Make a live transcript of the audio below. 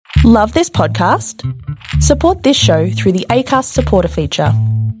Love this podcast? Support this show through the Acast supporter feature.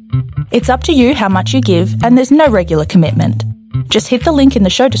 It's up to you how much you give, and there's no regular commitment. Just hit the link in the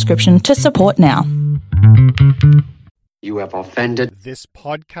show description to support now. You have offended this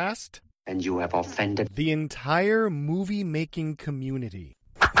podcast, and you have offended the entire movie-making community.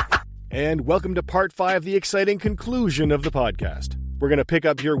 And welcome to part 5, the exciting conclusion of the podcast. We're going to pick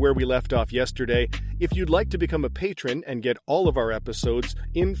up here where we left off yesterday. If you'd like to become a patron and get all of our episodes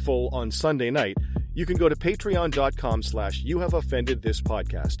in full on Sunday night, you can go to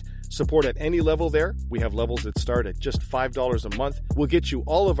patreon.com/youhaveoffendedthispodcast. Support at any level there. We have levels that start at just $5 a month. We'll get you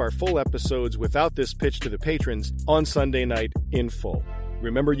all of our full episodes without this pitch to the patrons on Sunday night in full.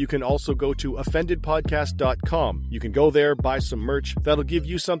 Remember, you can also go to offendedpodcast.com. You can go there, buy some merch. That'll give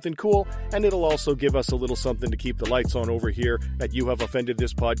you something cool, and it'll also give us a little something to keep the lights on over here at You Have Offended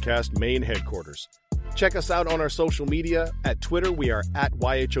This Podcast main headquarters. Check us out on our social media. At Twitter, we are at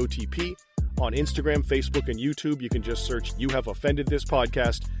YHOTP. On Instagram, Facebook, and YouTube, you can just search You Have Offended This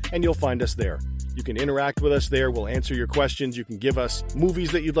Podcast, and you'll find us there. You can interact with us there. We'll answer your questions. You can give us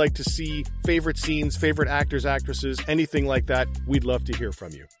movies that you'd like to see, favorite scenes, favorite actors, actresses, anything like that. We'd love to hear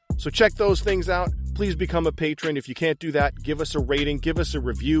from you. So check those things out. Please become a patron. If you can't do that, give us a rating, give us a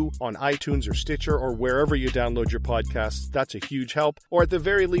review on iTunes or Stitcher or wherever you download your podcasts. That's a huge help. Or at the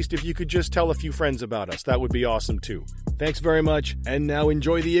very least, if you could just tell a few friends about us, that would be awesome too. Thanks very much. And now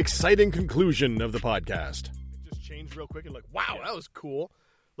enjoy the exciting conclusion of the podcast. It just changed real quick and wow, that was cool.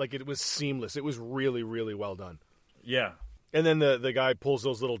 It was seamless. It was really, really well done. Yeah. And then the guy pulls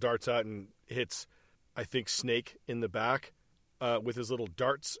those little darts out and hits, I think, Snake in the back with his little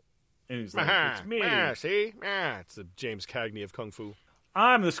darts. And he's like, it's me. See? It's the James Cagney of Kung Fu.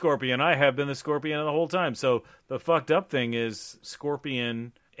 I'm the Scorpion. I have been the Scorpion the whole time. So the fucked up thing is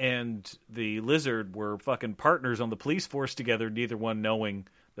Scorpion and the Lizard were fucking partners on the police force together, neither one knowing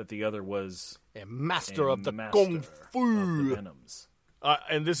that the other was a master of the Kung Fu. Of the Venoms.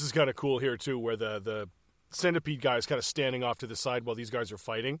 And this is kind of cool here, too, where the Centipede guy is kind of standing off to the side while these guys are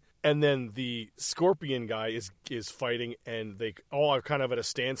fighting. And then the Scorpion guy is fighting, and they all are kind of at a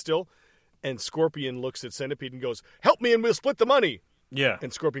standstill. And Scorpion looks at Centipede and goes, "Help me and we'll split the money." Yeah.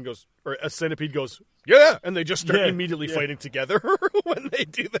 And Scorpion goes, or a Centipede goes, "Yeah." And they just start immediately fighting together when they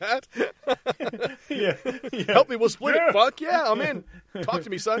do that. Yeah. Help me, we'll split it. Fuck yeah, I'm in. Talk to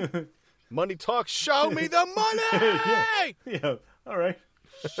me, son. Money talks. Show me the money. Yeah. All right.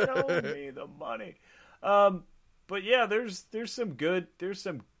 Show me the money. But yeah, there's some good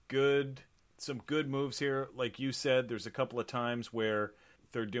moves here. Like you said, there's a couple of times where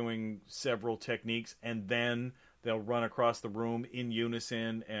they're doing several techniques and then they'll run across the room in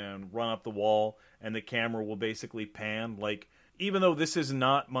unison and run up the wall, and the camera will basically pan. Like, even though this is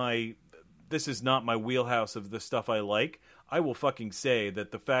not my wheelhouse of the stuff I like, I will fucking say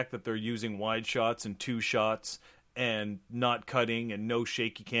that the fact that they're using wide shots and 2 shots and not cutting and no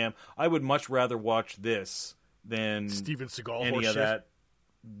shaky cam, I would much rather watch this than Steven Seagal any of that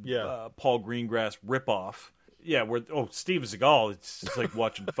Paul Greengrass ripoff. Yeah, Steven Seagal, it's like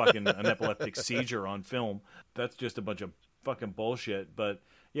watching fucking an epileptic seizure on film. That's just a bunch of fucking bullshit. But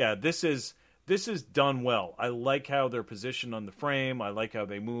yeah, this is done well. I like how they're positioned on the frame. I like how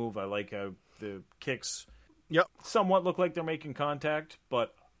they move. I like how the kicks somewhat look like they're making contact,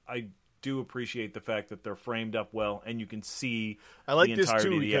 but I do appreciate the fact that they're framed up well and you can see the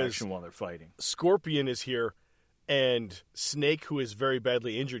entirety of the action while they're fighting. Scorpion is here, and Snake, who is very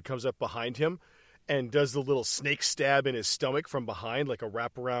badly injured, comes up behind him and does the little snake stab in his stomach from behind, like a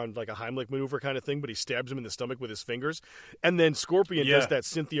wraparound, like a Heimlich maneuver kind of thing, but he stabs him in the stomach with his fingers. And then Scorpion does that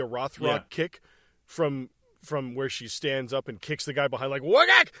Cynthia Rothrock kick from where she stands up and kicks the guy behind, like,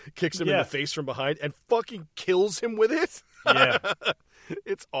 whack! Kicks him in the face from behind and fucking kills him with it. Yeah.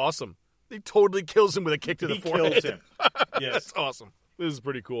 It's awesome. He totally kills him with a kick to the forehead. Kills him. Yes. That's awesome. This is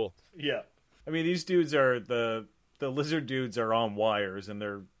pretty cool. Yeah. I mean, these dudes are, the lizard dudes are on wires, and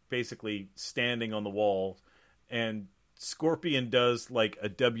they're basically standing on the wall, and Scorpion does like a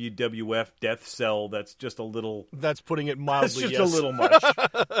WWF death cell that's just a little... That's putting it mildly, That's just a little much.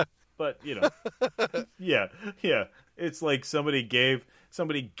 But, yeah. It's like somebody gave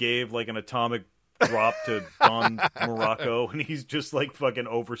like an atomic drop to Don Morocco, and he's just like fucking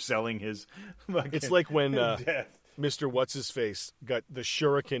overselling his fucking It's like when death. Mr. What's-His-Face got the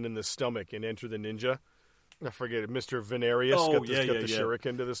shuriken in the stomach in Enter the Ninja. I forget it. Mr. Venarius got the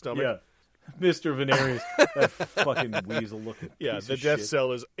shuriken to the stomach. Yeah. Mr. Venarius, that fucking weasel-looking piece the of death shit.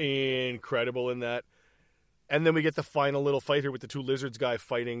 cell is incredible in that. And then we get the final little fight here with the 2 lizards guy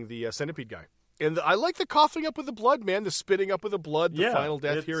fighting the centipede guy. And I like the coughing up with the blood, man. The spitting up with the blood. The final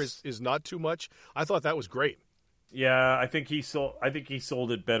death here is not too much. I thought that was great. Yeah, I think he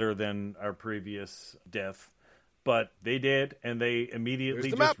sold it better than our previous death. But they did, and they immediately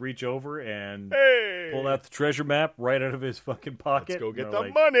just reach over and pull out the treasure map right out of his fucking pocket. Let's go get the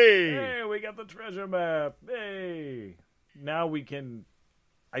money! Hey, we got the treasure map! Hey! Now we can...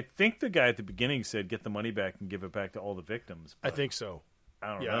 I think the guy at the beginning said get the money back and give it back to all the victims. I think so.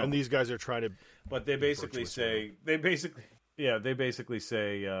 I don't know. Yeah, and these guys are trying to... But they basically say... They basically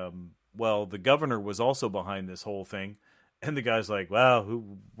say, well, the governor was also behind this whole thing. And the guy's like, well,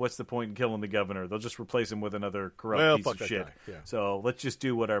 what's the point in killing the governor? They'll just replace him with another corrupt piece of shit. Yeah. So let's just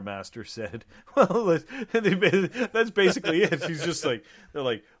do what our master said. Well, that's basically it. He's just like, they're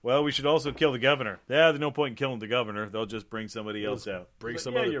like, well, we should also kill the governor. Yeah, there's no point in killing the governor. They'll just bring somebody else out. Bring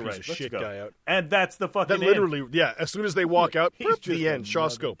some other piece of shit guy out. And that's the fucking end. Literally, yeah, as soon as they walk out, the end.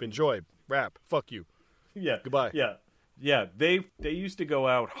 Shawscope, enjoy, wrap, fuck you. Yeah. Goodbye. Yeah. Yeah, they used to go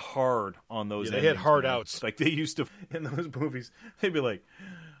out hard on those. Yeah, they hit hard outs. Like they used to in those movies. They'd be like,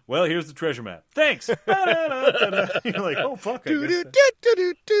 "Well, here's the treasure map. Thanks." You're like, "Oh fuck!"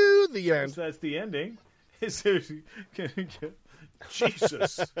 The end. That's the ending.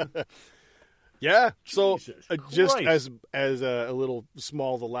 Jesus. Yeah. So just Christ. as a little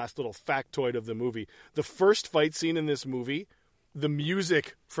small, the last little factoid of the movie, the first fight scene in this movie, the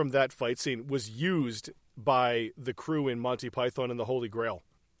music from that fight scene was used by the crew in Monty Python and the Holy Grail.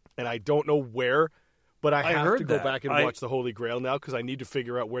 And I don't know where, but I have to go back and watch the Holy Grail now because I need to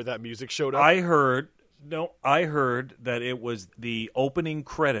figure out where that music showed up. I heard that it was the opening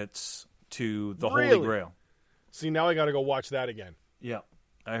credits to the Holy Grail. See, now I got to go watch that again. Yeah.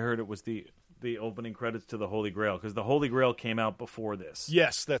 I heard it was the opening credits to the Holy Grail because the Holy Grail came out before this.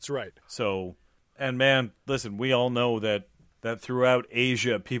 Yes, that's right. So, and man, listen, we all know that throughout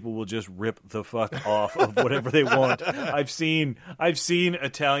Asia, people will just rip the fuck off of whatever they want. I've seen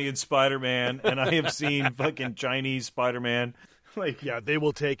Italian Spider-Man, and I have seen fucking Chinese Spider-Man. Like, yeah, they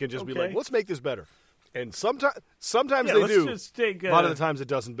will take and just be like, let's make this better. And sometimes they do. Just take, a lot of the times it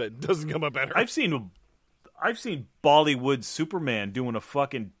doesn't come up better. I've seen Bollywood Superman doing a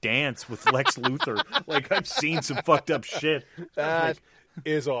fucking dance with Lex Luthor. Like, I've seen some fucked up shit. That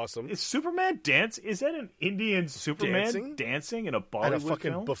is awesome. Is Superman dance? Is that an Indian Superman dancing in a Bollywood at a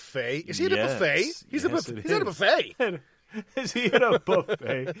fucking film? buffet? Is he at a buffet? He's at a buffet. Is he at a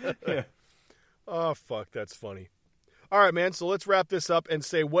buffet? Yeah. Oh, fuck, that's funny. All right, man, so let's wrap this up and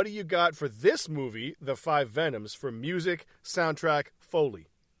say, what do you got for this movie, The Five Venoms, for music, soundtrack, Foley?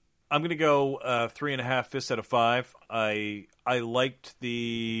 I'm going to go 3.5 fists out of 5. I liked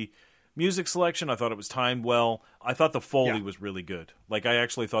the music selection. I thought it was timed well. I thought the Foley was really good. Like, I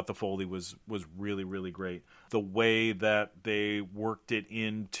actually thought the Foley was really, really great. The way that they worked it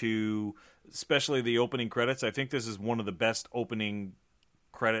into, especially the opening credits, I think this is one of the best opening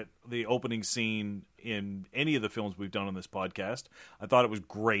scene in any of the films we've done on this podcast. I thought it was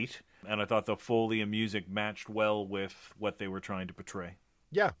great, and I thought the Foley and music matched well with what they were trying to portray.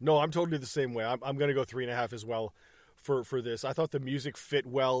 Yeah, no, I'm totally the same way. I'm going to go 3.5 as well for this. I thought the music fit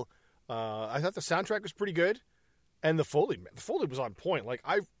well. I thought the soundtrack was pretty good, and the Foley was on point. Like,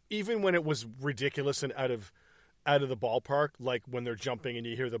 even when it was ridiculous and out of the ballpark, like when they're jumping and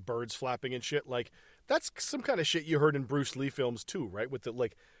you hear the birds flapping and shit, like that's some kind of shit you heard in Bruce Lee films too, right? With the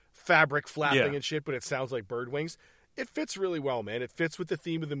like fabric flapping and shit, but it sounds like bird wings. It fits really well, man. It fits with the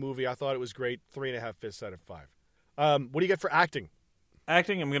theme of the movie. I thought it was great. 3.5 fists out of 5. What do you get for acting?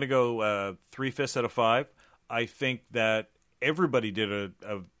 Acting, I'm going to go 3 fists out of 5. I think that everybody did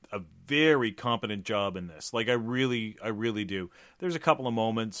a very competent job in this. Like, I really do. There's a couple of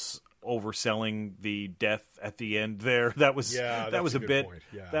moments overselling the death at the end there. That was a bit point.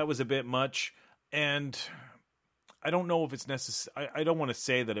 Yeah. That was a bit much. And I don't know if it's necessary. I don't want to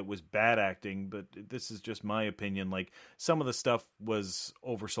say that it was bad acting, but this is just my opinion. Like, some of the stuff was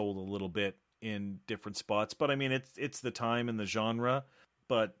oversold a little bit in different spots, but I mean, it's the time and the genre.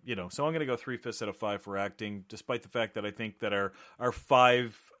 But, you know, so I'm going to go 3 fists out of 5 for acting, despite the fact that I think that our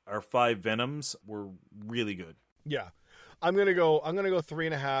five Venoms were really good. Yeah, I'm gonna go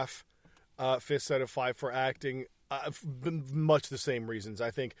 3.5 fists out of 5 for acting. Much the same reasons.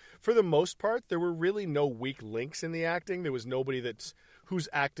 I think for the most part there were really no weak links in the acting. There was nobody whose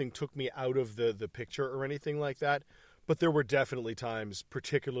acting took me out of the picture or anything like that. But there were definitely times,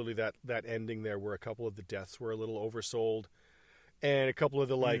 particularly that ending there, where a couple of the deaths were a little oversold. And a couple of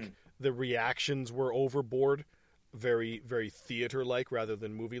the reactions were overboard, very, very theater-like rather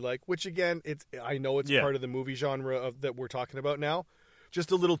than movie-like. Which again, I know it's part of the movie genre that we're talking about now.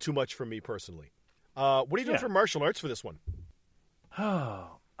 Just a little too much for me personally. What are you doing for martial arts for this one?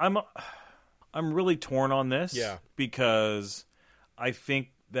 I'm really torn on this. Yeah. Because I think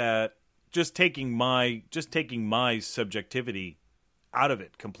that just taking my subjectivity out of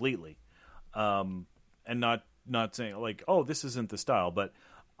it completely, and not saying like, oh, this isn't the style, but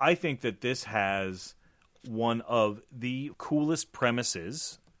I think that this has one of the coolest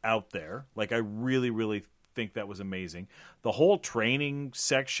premises out there. Like, I really, really think that was amazing. The whole training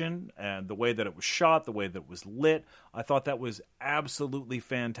section and the way that it was shot, the way that it was lit, I thought that was absolutely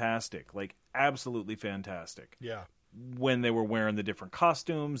fantastic. Like, absolutely fantastic. Yeah. When they were wearing the different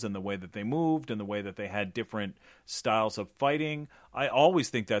costumes and the way that they moved and the way that they had different styles of fighting. I always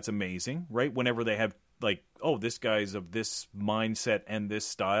think that's amazing, right? Whenever they have like, oh, this guy's of this mindset and this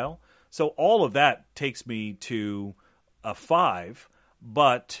style. So all of that takes me to a 5,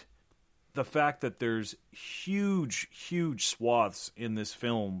 but the fact that there's huge, huge swaths in this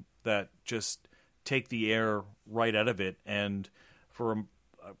film that just take the air right out of it, and for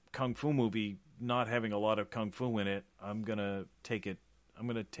a kung fu movie not having a lot of kung fu in it, I'm gonna take it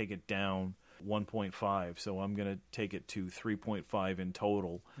down 1.5. So I'm gonna take it to 3.5 in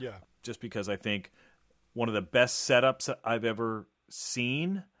total. Yeah. Just because I think one of the best setups I've ever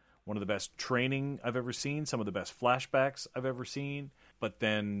seen, one of the best training I've ever seen, some of the best flashbacks I've ever seen, but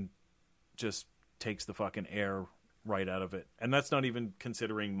then just takes the fucking air right out of it. And that's not even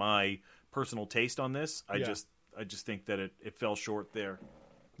considering my personal taste on this. I just think that it fell short there.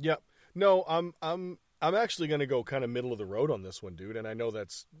 Yeah. No, I'm actually going to go kind of middle of the road on this one, dude, and I know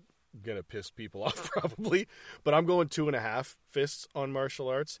that's going to piss people off probably, but I'm going 2.5 fists on martial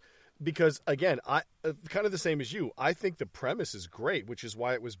arts because, again, I kind of the same as you. I think the premise is great, which is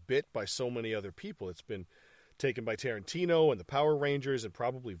why it was bit by so many other people. It's been taken by Tarantino and the Power Rangers and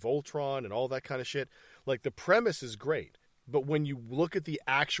probably Voltron and all that kind of shit. Like, the premise is great, but when you look at the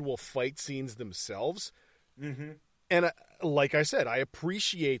actual fight scenes themselves, and like I said, I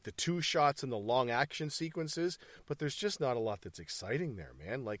appreciate the 2 shots and the long action sequences, but there's just not a lot that's exciting there,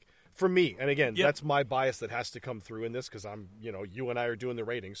 man. Like, for me, and again, that's my bias that has to come through in this because I'm, you and I are doing the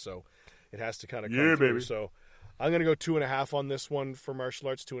ratings, so it has to kind of come through. Baby. So I'm going to go 2.5 on this one for martial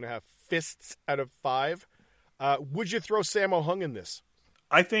arts, 2.5 fists out of 5. Would you throw Sammo Hung in this?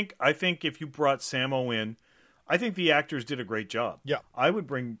 I think if you brought Sammo in, I think the actors did a great job. Yeah. I would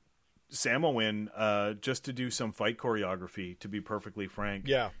bring Sammo in just to do some fight choreography, to be perfectly frank.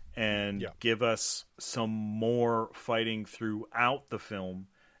 Yeah. And give us some more fighting throughout the film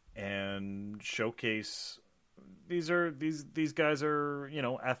and showcase these guys are,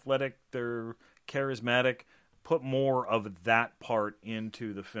 athletic, they're charismatic. Put more of that part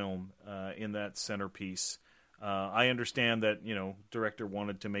into the film in that centerpiece. I understand that, director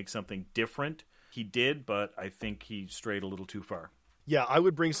wanted to make something different. He did, but I think he strayed a little too far. Yeah, I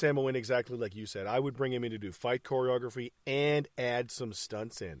would bring Sammo in exactly like you said. I would bring him in to do fight choreography and add some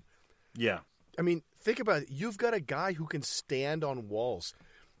stunts in. Yeah. I mean, think about it. You've got a guy who can stand on walls.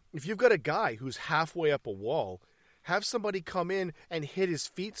 If you've got a guy who's halfway up a wall, have somebody come in and hit his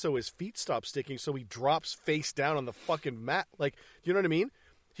feet so his feet stop sticking so he drops face down on the fucking mat. Like, you know what I mean?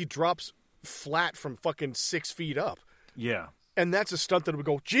 He drops flat from fucking 6 feet up. Yeah. And that's a stunt that would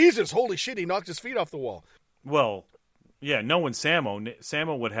go, Jesus, holy shit, he knocked his feet off the wall. Well, yeah, knowing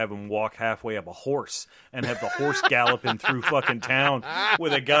Sammo would have him walk halfway up a horse and have the horse galloping through fucking town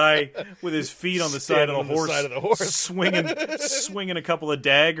with a guy with his feet on the side of the horse, swinging a couple of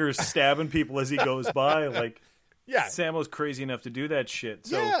daggers, stabbing people as he goes by. Like, yeah, Sammo's crazy enough to do that shit.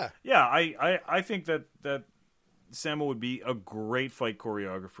 So, yeah, I think that Sammo would be a great fight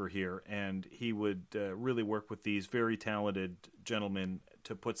choreographer here, and he would really work with these very talented gentlemen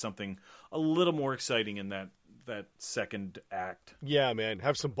to put something a little more exciting in that second act. Yeah, man.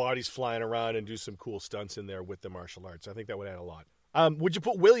 Have some bodies flying around and do some cool stunts in there with the martial arts. I think that would add a lot. Would you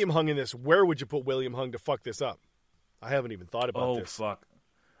put William Hung in this? Where would you put William Hung to fuck this up? I haven't even thought about this. Oh, fuck.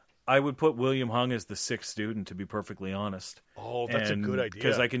 I would put William Hung as the 6th student, to be perfectly honest. Oh, that's a good idea.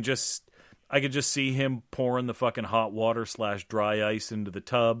 Because I could just see him pouring the fucking hot water / dry ice into the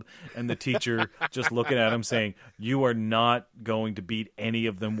tub, and the teacher just looking at him saying, "You are not going to beat any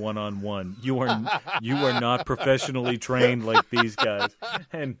of them one-on-one. You are not professionally trained like these guys."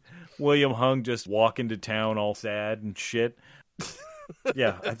 And William Hung just walking to town all sad and shit.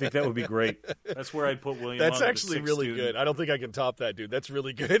 Yeah, I think that would be great. That's where I'd put William Hung. That's actually really good. I don't think I can top that, dude. That's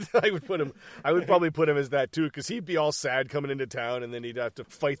really good. I would probably put him as that too, because he'd be all sad coming into town, and then he'd have to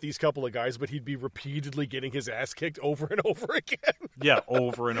fight these couple of guys, but he'd be repeatedly getting his ass kicked over and over again. Yeah,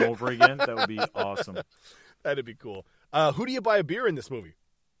 over and over again. That would be awesome. That'd be cool. Who do you buy a beer in this movie?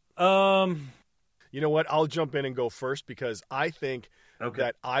 You know what? I'll jump in and go first, because I think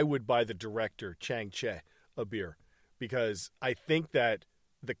that I would buy the director, Chang Che, a beer. Because I think that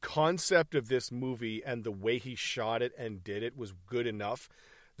the concept of this movie and the way he shot it and did it was good enough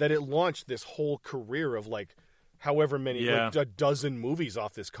that it launched this whole career of like however many, like a dozen movies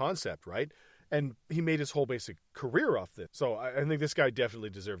off this concept, right? And he made his whole basic career off this. So I think this guy definitely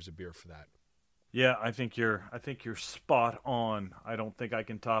deserves a beer for that. Yeah, I think you're spot on. I don't think I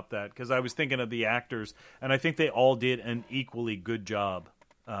can top that because I was thinking of the actors, and I think they all did an equally good job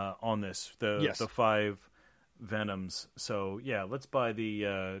on this. The 5 Venoms. So yeah, let's buy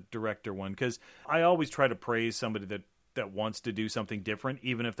the director one because I always try to praise somebody that wants to do something different,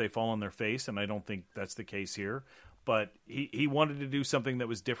 even if they fall on their face, and I don't think that's the case here. But he wanted to do something that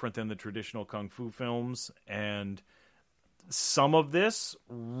was different than the traditional kung fu films, and some of this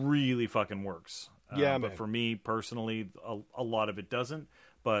really fucking works. Yeah, but for me personally, a lot of it doesn't.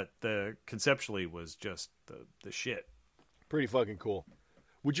 But the conceptually was just the shit. Pretty fucking cool.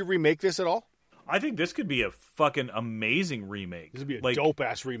 Would you remake this at all? I think this could be a fucking amazing remake. This would be a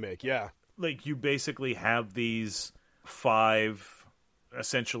dope-ass remake, yeah. Like, you basically have these 5,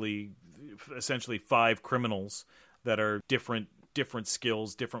 essentially 5 criminals that are different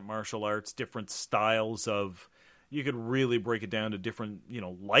skills, different martial arts, different styles of... You could really break it down to different,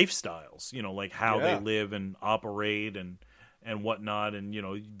 lifestyles, like how they live and operate and whatnot. And,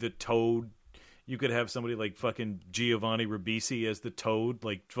 the Toad, you could have somebody like fucking Giovanni Ribisi as the Toad,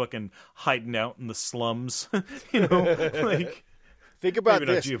 like fucking hiding out in the slums, like... Think about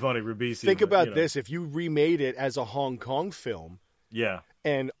maybe this. Not Giovanni Ribisi. Think about this. If you remade it as a Hong Kong film... Yeah.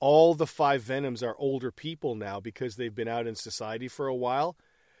 And all the 5 Venoms are older people now because they've been out in society for a while.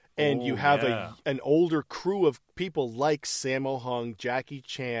 And you have an older crew of people like Sammo Hung, Jackie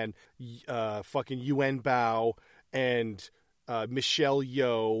Chan, fucking Yuan Bao, and Michelle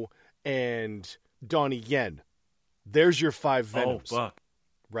Yeoh, and Donnie Yen. There's your 5 Venoms. Oh, fuck.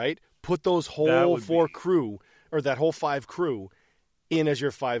 Right? Put those whole 4 crew, or that whole 5 crew, in as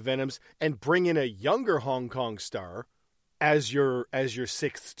your 5 Venoms, and bring in a younger Hong Kong star as your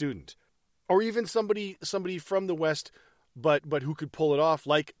 6th student, or even somebody from the West, but who could pull it off,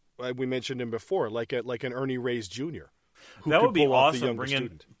 like we mentioned him before, like an Ernie Reyes Jr. That would be awesome. Bring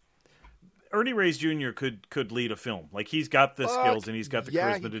in Ernie Reyes Jr. could lead a film. Like, he's got the skills and he's got the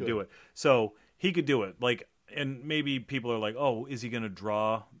charisma to do it, so he could do it. Like, and maybe people are like, "Oh, is he going to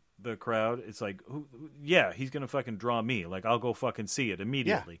draw the crowd?" It's like, yeah, he's going to fucking draw me. Like, I'll go fucking see it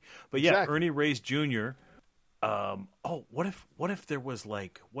immediately. Yeah, but yeah, exactly. Ernie Reyes Jr. What if there was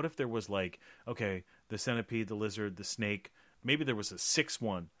like, okay, the centipede, the lizard, the snake, maybe there was a 6th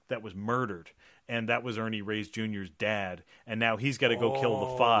one that was murdered, and that was Ernie Reyes Jr.'s dad, and now he's got to go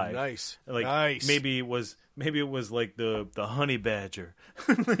kill the 5. Nice. Like, nice. Maybe it was like the honey badger.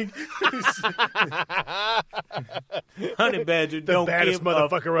 Honey badger, the don't baddest give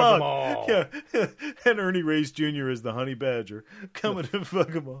motherfucker of them all. Yeah, and Ernie Reyes Jr. is the honey badger coming to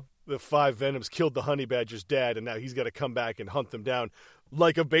fuck them all. The 5 Venoms killed the honey badger's dad, and now he's got to come back and hunt them down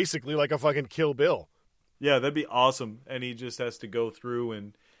basically like a fucking Kill Bill. Yeah, that'd be awesome. And he just has to go through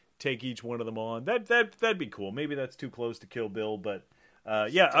and take each one of them on. That'd be cool. Maybe that's too close to Kill Bill, but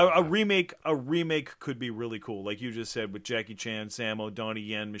a remake could be really cool. Like you just said, with Jackie Chan, Sammo, Donnie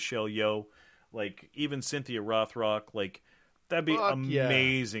Yen, Michelle Yeoh, like even Cynthia Rothrock. Like, that'd be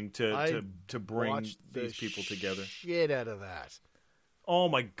amazing to bring these people together. Shit out of that. Oh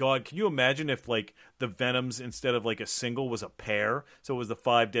my God! Can you imagine if like the Venoms, instead of like a single, was a pair? So it was the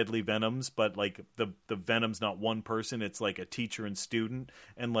 5 deadly Venoms, but like the Venom's not one person; it's like a teacher and student,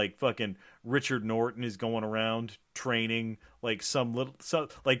 and like fucking Richard Norton is going around training like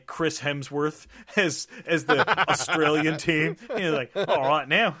like Chris Hemsworth as the Australian team. And you're like, all right,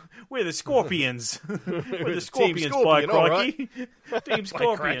 now we're the Scorpions. We're the Scorpions, by Crikey. Team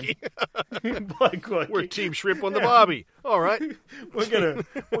Scorpion. By Crikey. We're Team Shrimp on the Barbie. All right, we're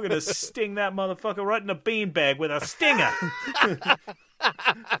gonna sting that motherfucker right in the beanbag with a stinger.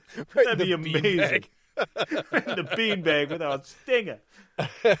 That'd be amazing. The beanbag without stinger.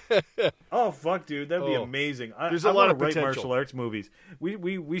 Oh fuck, dude, that'd be amazing. There's a lot of write potential. Martial arts movies.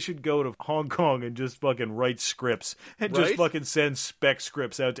 We should go to Hong Kong and just fucking write scripts and just fucking send spec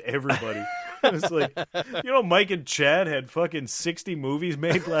scripts out to everybody. It's like, Mike and Chad had fucking 60 movies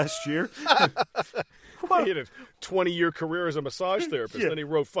made last year. He had a 20-year career as a massage therapist. Then he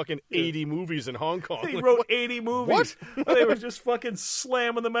wrote fucking 80 movies in Hong Kong. He wrote 80 movies. What? They were just fucking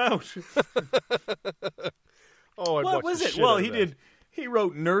slamming them out. What was it? Well, he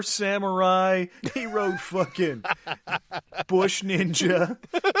wrote Nurse Samurai. He wrote fucking Bush Ninja.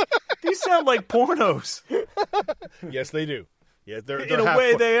 These sound like pornos. Yes, they do. Yeah, they're in a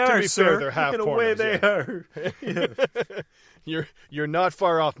way they are, to be sir. Fair, they're half in a pornos, way they are. Yeah. You're not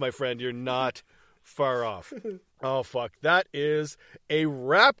far off, my friend. You're not far off. Oh, fuck. That is a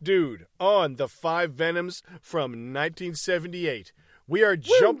wrap, dude, on the 5 Venoms from 1978. We are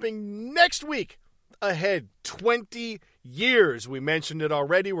jumping next week ahead 20 years. We mentioned it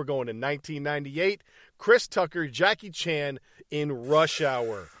already. We're going to 1998. Chris Tucker, Jackie Chan in Rush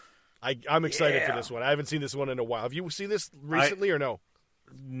Hour. I'm excited for this one. I haven't seen this one in a while. Have you seen this recently or no?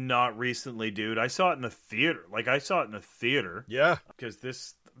 Not recently, dude. I saw it in the theater. Yeah. Because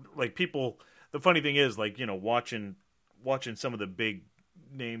this, like, people, the funny thing is, like, you know, watching some of the big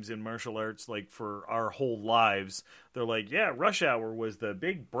names in martial arts, like, for our whole lives, they're like, yeah, Rush Hour was the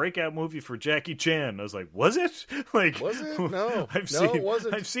big breakout movie for Jackie Chan. I was like, was it? Like, was it? No. It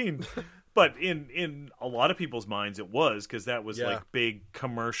wasn't. I've seen, but in a lot of people's minds it was, because that was like big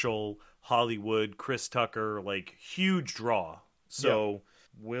commercial Hollywood, Chris Tucker, like, huge draw. So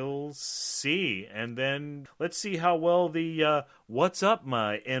we'll see. And then let's see how well the what's up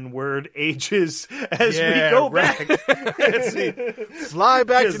my N-word ages as we go back. Let's see. Fly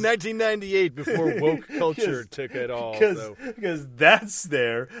back to 1998 before woke culture took it all. Because that's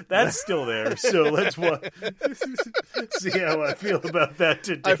there. That's still there. So let's see how I feel about that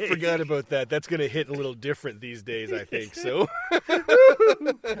today. I forgot about that. That's going to hit a little different these days, I think. So,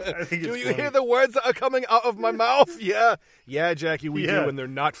 do you hear the words that are coming out of my mouth? Yeah, Jackie, we do, and they're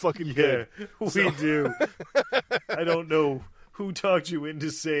not fucking good. We do. I don't know who talked you into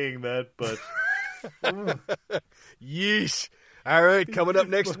saying that, but yeesh. All right, coming up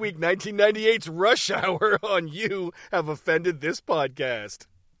next week, 1998's Rush Hour on You Have Offended This Podcast.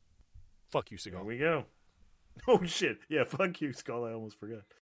 Fuck you, Seagal. There we go. Oh, shit. Yeah, fuck you, Skull. I almost forgot.